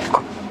it again.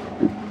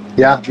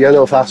 Yeah, a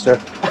little faster.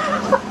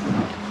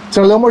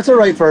 Turn a little more to the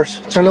right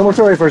first. Turn a little more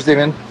to the right first,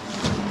 Damien.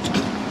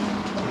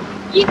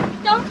 You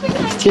don't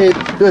forget. Okay,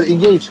 good.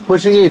 Engage.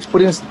 Push engage.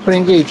 Put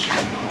engage.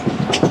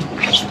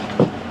 It's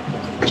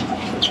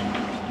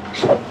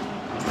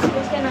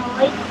gonna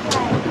like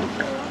that.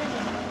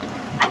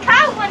 I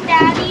caught one,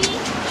 Daddy.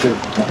 Good.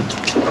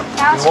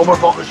 That was One more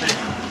focus.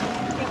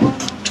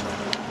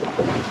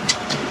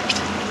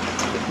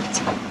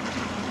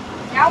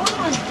 That one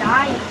was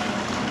dying.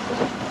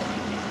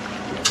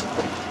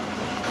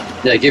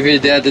 Yeah, give your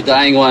dad the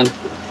dying one.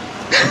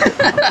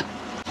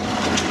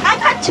 I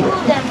got two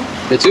of them.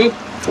 The two?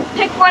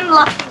 Pick one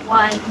lucky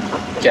one.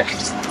 Okay.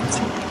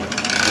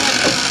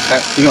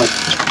 Alright, you going?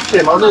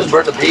 Shit, I'll just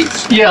burn the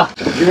beats. Yeah.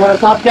 You want a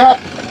top Cap?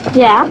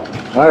 Yeah.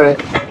 Alright.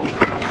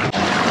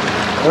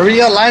 Wherever you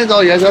got lines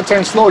though, you guys gotta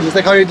turn slow, just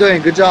like how you're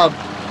doing. Good job.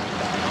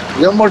 A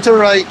little more to the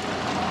right.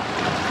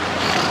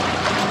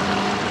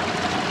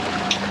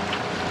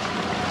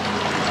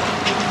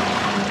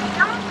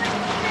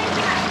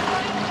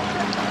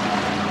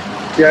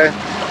 Okay.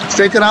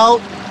 Straighten out.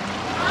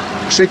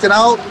 Straighten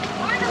out.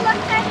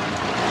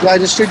 Yeah,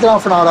 just straighten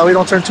out for now. That way you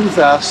don't turn too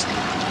fast.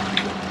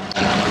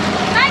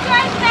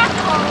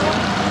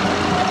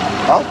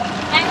 Huh?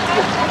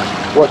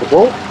 What, the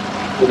boat?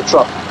 Or the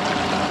truck?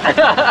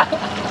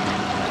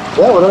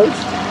 Yeah, whatever.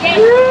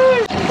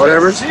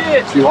 Whatever.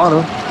 If you want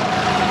to.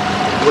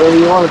 Whatever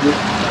you want to do.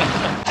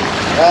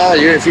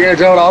 If you're going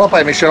to drive an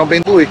autopilot, make sure don't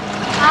bang the buoy.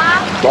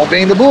 Don't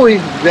bang the buoy.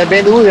 If you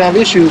bang the buoy, you have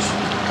issues.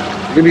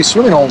 You're going to be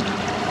swimming home.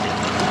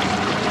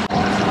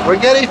 We're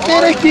getting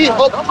finicky.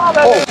 Oh,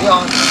 we're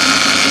on.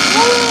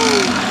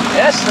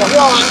 Yes, We're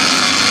on.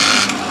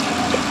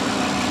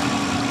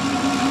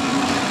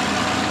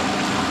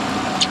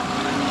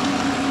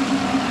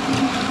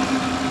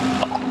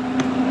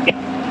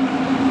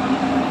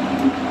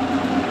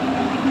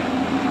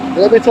 A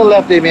little bit to the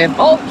left, Damien.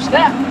 Oh,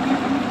 snap.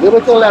 A little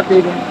bit to the left,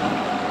 Damien. I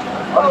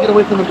want to get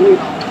away from the buoy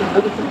now. A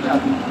little bit to the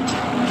left.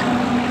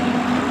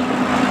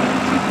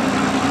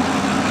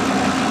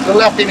 To the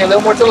left, Damien. A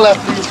little more to the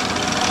left, please.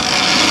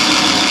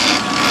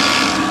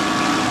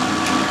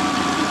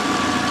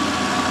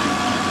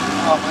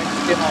 Oh, my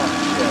skin on.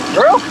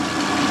 Girl?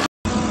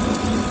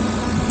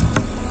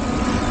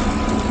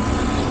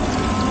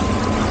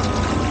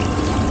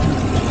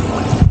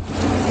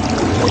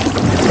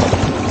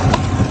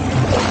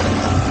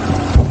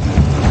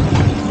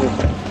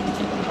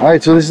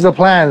 Alright, so this is the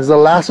plan. This is the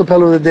last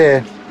opelu of the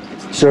day.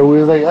 So we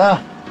were like,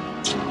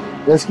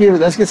 let's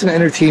get some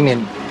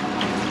entertainment.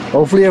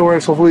 Hopefully it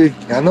works. Hopefully,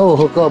 I know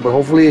it'll hook up, but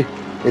hopefully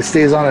it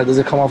stays on. It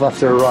doesn't come off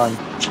after a run.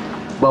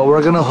 But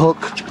we're gonna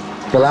hook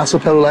the last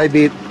opelu live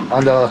bait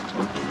on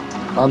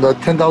the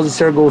 10,000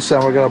 Saragossa,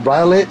 and we're gonna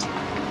bridle it,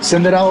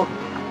 send it out,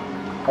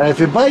 and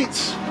if it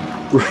bites,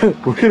 we're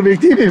gonna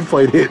make Damien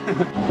fight it.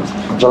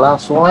 The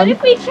last one. What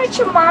if we catch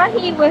a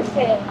mahi with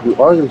it? We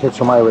are gonna catch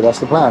a Mahi, that's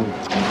the plan.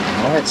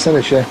 Alright, send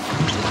it, Shay.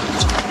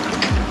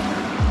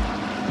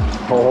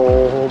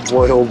 Oh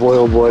boy, oh boy,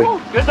 oh boy.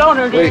 Oh, good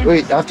donor, dude.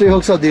 Wait, after he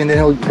hooks up, then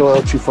he'll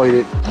let you fight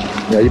it.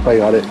 Yeah, you probably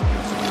got it.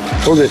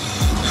 Hold it.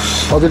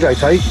 Hold it dry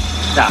tight.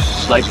 Yeah,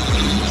 just like.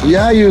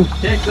 Yeah, you.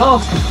 Okay, go.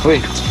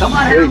 Wait. Come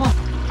on, animal.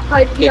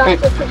 But you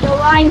have to put the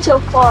line so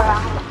far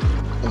out.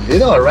 You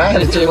know, it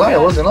ran into the line. It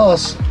wasn't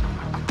us.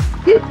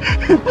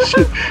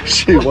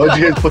 Shit, why'd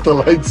you guys put the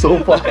line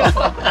so far?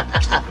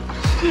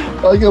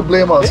 How you gonna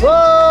blame us?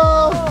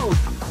 Whoa!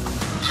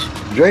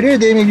 Right here,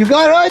 Damien. You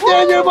got it right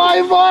there in your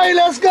Mahi-Mahi.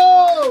 Let's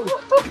go!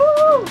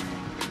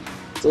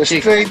 So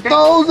straight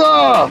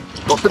dozer!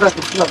 Go sit up.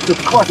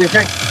 Come on, Damien.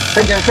 Crank.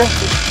 Crank,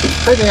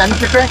 I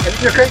need your crank. I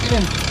need your crank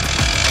in.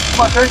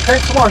 Come on,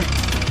 crank, come on.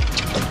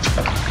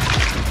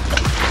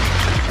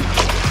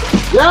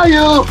 Yeah,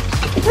 you!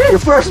 Your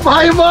first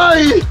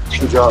Mahi-Mahi!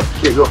 Good job.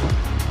 Here, go.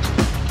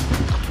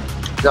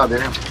 Good job,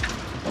 Daniel.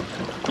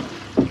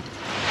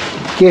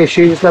 Okay,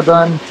 she just got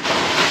done.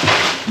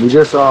 We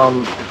just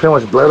pretty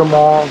much bled them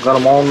all, got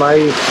them all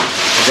nice,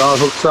 got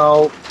hooks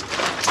out,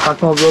 cocked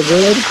them up real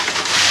good.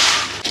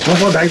 How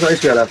many bags of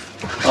ice we got left?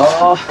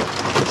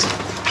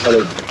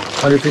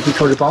 150,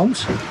 200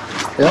 pounds?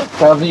 Yeah,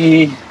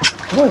 Probably.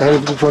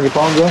 150, 200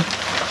 pounds, yeah.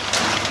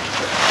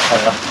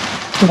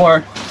 Two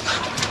more.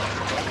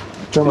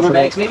 Two More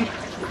bags, maybe?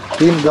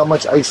 We haven't got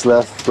much ice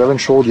left. We haven't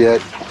trolled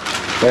yet.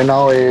 Right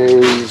now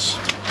is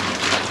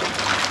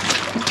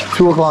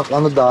 2 o'clock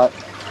on the dot.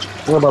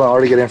 We're about an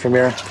hour to get in from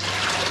here.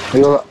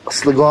 We go out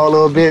a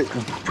little bit,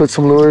 put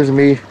some lures, and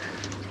me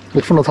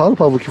look for Motado.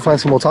 Probably we can find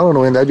some Motado in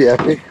the wind. That'd be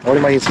epic. I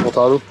already might eat some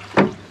Motado.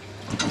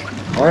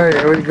 Alright,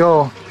 there we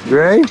go. You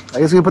ready? I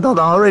guess we can put down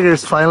the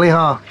outriggers finally,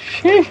 huh?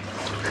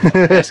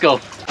 Let's go.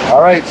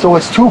 Alright, so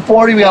it's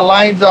 2:40. We got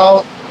lines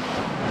out.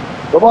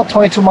 We're about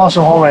 22 miles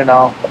from home right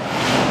now.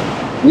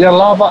 We got a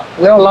lot of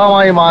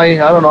Mahi-Mahi.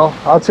 I don't know.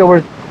 I'd say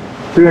we're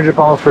 300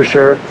 pounds for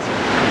sure.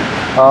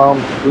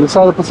 We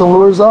decided to put some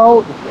lures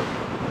out.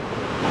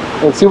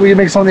 Let's see if we can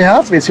make something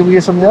happen. See if we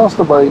get something else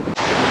to bite.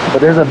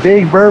 But there's a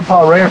big bird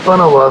pot right in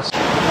front of us.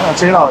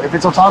 Check it out. If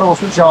it's Motado, we'll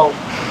switch out.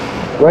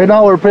 Right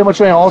now, we're pretty much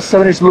running all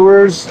 7-inch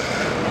lures.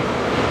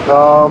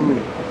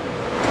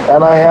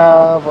 And I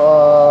have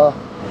a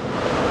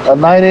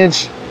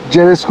 9-inch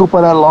jetted scoop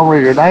on that long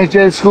rigger. 9-inch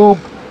jetted scoop,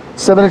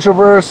 7-inch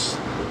reverse,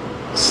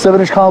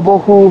 7-inch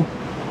Kamaboku,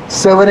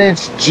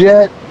 7-inch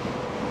jet,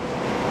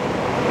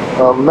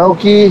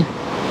 Melky,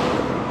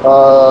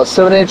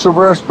 7-inch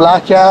reverse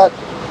black cat,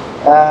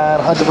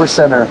 and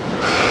 100%er.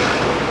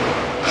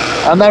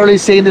 I'm not really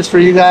saying this for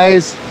you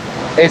guys.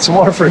 It's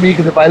more for me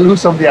because if I lose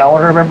something, I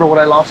want to remember what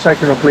I lost so I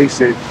can replace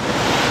it.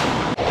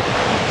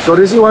 So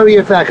this is why we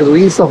get fat, because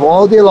we eat stuff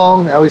all day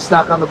long and we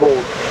snack on the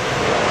boat.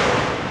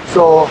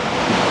 So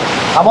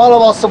I'm all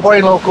about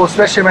supporting local,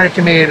 especially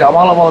American made. I'm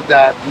all about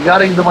that. You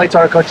gotta give the might to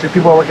our country.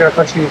 People who work in our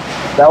country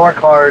that work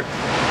hard.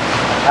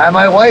 And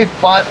my wife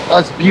bought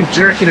us beef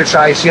jerky to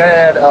try. She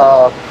had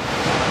some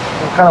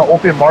kind of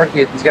open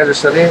market. These guys are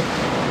selling.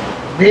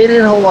 Made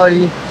in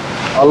Hawaii,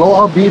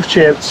 Aloha beef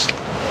chips.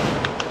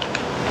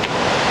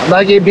 I'm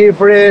not getting paid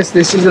for this.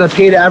 This isn't a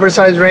paid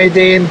advertise or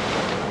anything,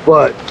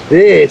 but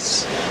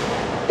this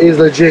is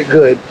legit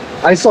good.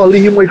 I saw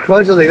Mahi-Mahi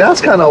crunch. I was like, that's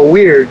kind of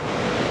weird.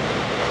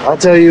 I'll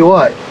tell you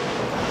what.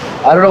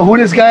 I don't know who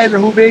this guy is or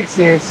who makes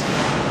this.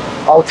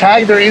 I'll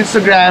tag their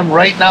Instagram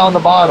right now in the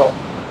bottom.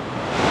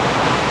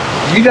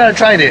 You gotta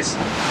try this.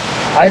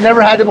 I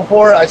never had it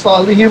before. I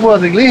saw Mahi-Mahi. I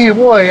was like,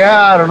 Mahi-Mahi,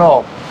 yeah, I don't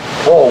know.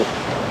 Whoa,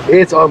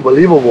 it's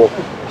unbelievable.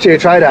 Should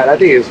try that. That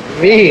thing is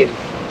mean.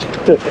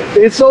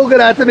 It's so good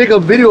I have to make a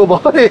video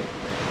about it.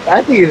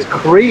 That thing is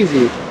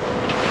crazy.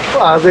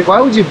 I was like,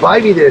 why would you buy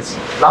me this?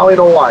 Now I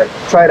know why.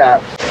 Try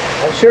that.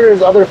 I'm sure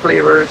there's other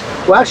flavors.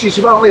 Well, actually,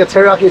 she bought only a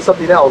teriyaki and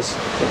something else.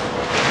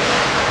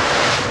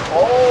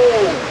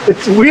 Oh,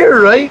 it's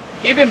weird, right?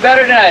 Even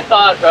better than I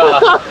thought, bro.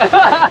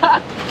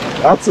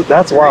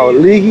 That's wild.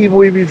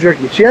 Mahi-Mahi beef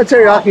jerky. She had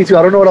teriyaki too.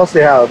 I don't know what else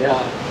they have.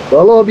 Yeah. The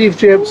little beef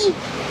chips.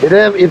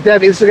 If they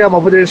have Instagram,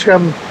 I'll put their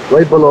Instagram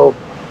right below.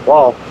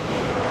 Wow.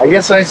 I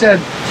guess like I said,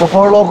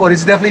 support local. This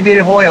is definitely made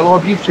in Hawaii. A little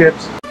beef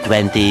chips.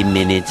 20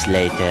 minutes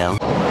later.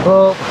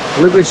 Oh,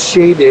 look what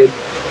Shay did.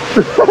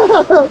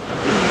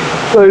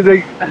 So he's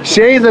like,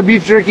 Shay's a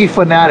beef jerky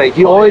fanatic.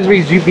 He always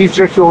makes beef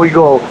jerky when we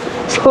go.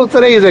 So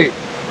today he's like,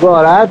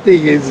 bro, that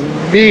thing is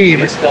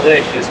mean. It's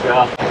delicious,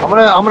 bro.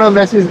 I'm gonna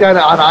message this guy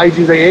on IG.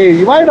 He's like, hey,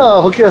 you mind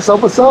hooking us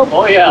up with some?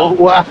 Oh yeah.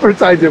 We'll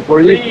advertise it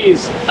for you.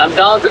 Please, I'm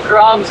down to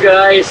crumbs,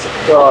 guys.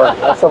 Oh,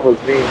 that stuff was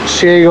mean.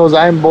 Shay goes,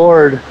 I'm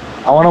bored.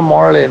 I want a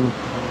marlin.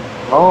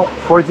 Oh,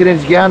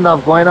 14-inch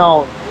Gandalf going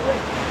out.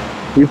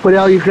 You put it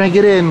out, you crank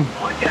it in.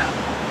 Oh yeah.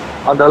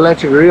 On the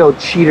electric reel,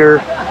 cheater.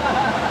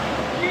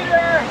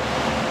 Cheater.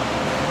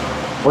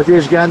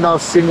 14-inch Gandalf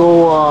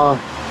single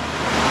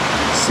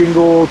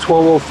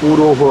 12-0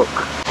 Fudo hook.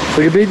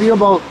 So your big thing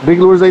about big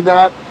lures like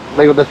that,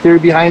 like the theory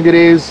behind it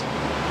is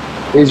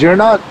you're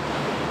not,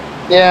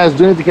 it's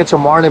doing it to catch a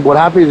marlin, but what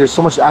happens is there's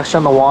so much action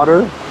on the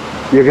water,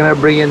 you're gonna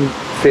bring in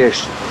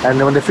fish. And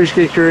then when the fish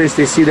get curious,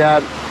 they see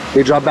that,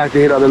 they drop back to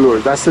hit other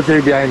lures. That's the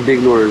theory behind big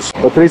lures.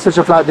 But today's such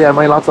a flat day, I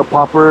made lots of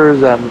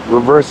poppers and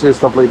reverses,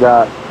 stuff like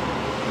that.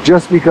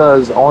 just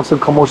because I want some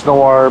commotion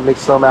noir, make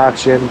some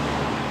action.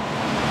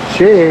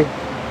 Shay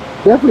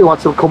definitely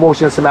wants some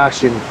commotion and some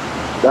action.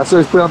 That's why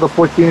he's putting on the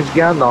 14-inch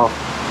Gandalf.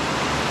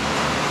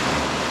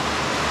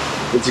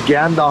 It's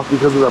Gandalf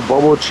because of the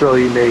bubble trail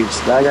he makes.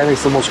 That guy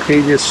makes the most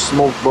craziest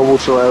smoke bubble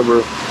trail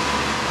ever.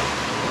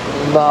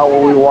 Not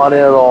what we wanted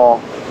at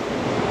all.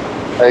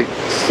 Like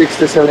 6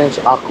 to 7 inch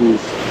Akus.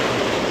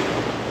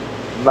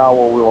 Not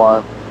what we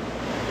want.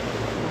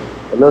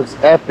 It looks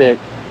epic,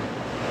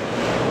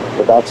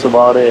 but that's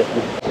about it.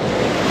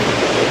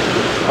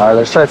 Alright,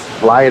 let's try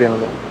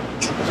sliding.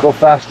 Let's go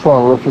fast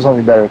trolling. Look for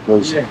something better,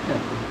 because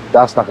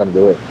that's not gonna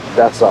do it.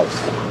 That sucks.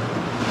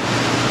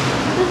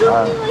 There's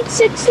only like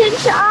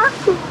 6-inch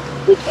Aku.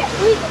 We can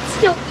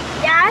still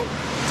eat that.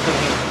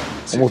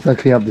 Almost gonna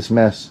clean up this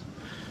mess.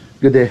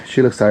 Good day.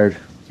 She looks tired.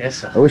 Yes,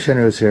 sir. I wish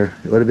Henry was here.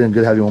 It would have been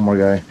good having one more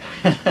guy.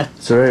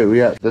 It's alright. We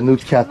got the new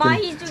captain.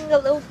 Mahi's doing a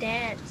little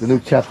dance. The new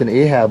Captain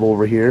Ahab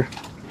over here.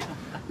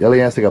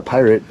 Yelling ass like a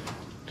pirate.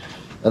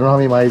 I don't know how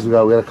many Mahis we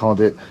got. We gotta count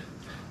it.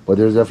 But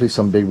there's definitely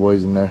some big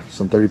boys in there.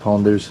 Some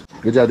 30-pounders.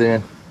 Good job,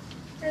 Damien.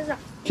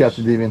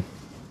 Captain Damien.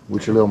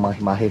 With your little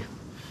Mahi-Mahi.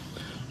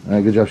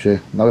 Alright, good job, Shay.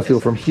 Now I feel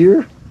from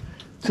here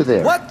to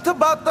there. What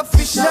about the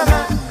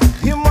fisherman?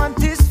 He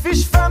want his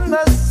fish from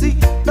the sea.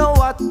 The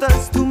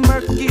water's too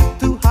murky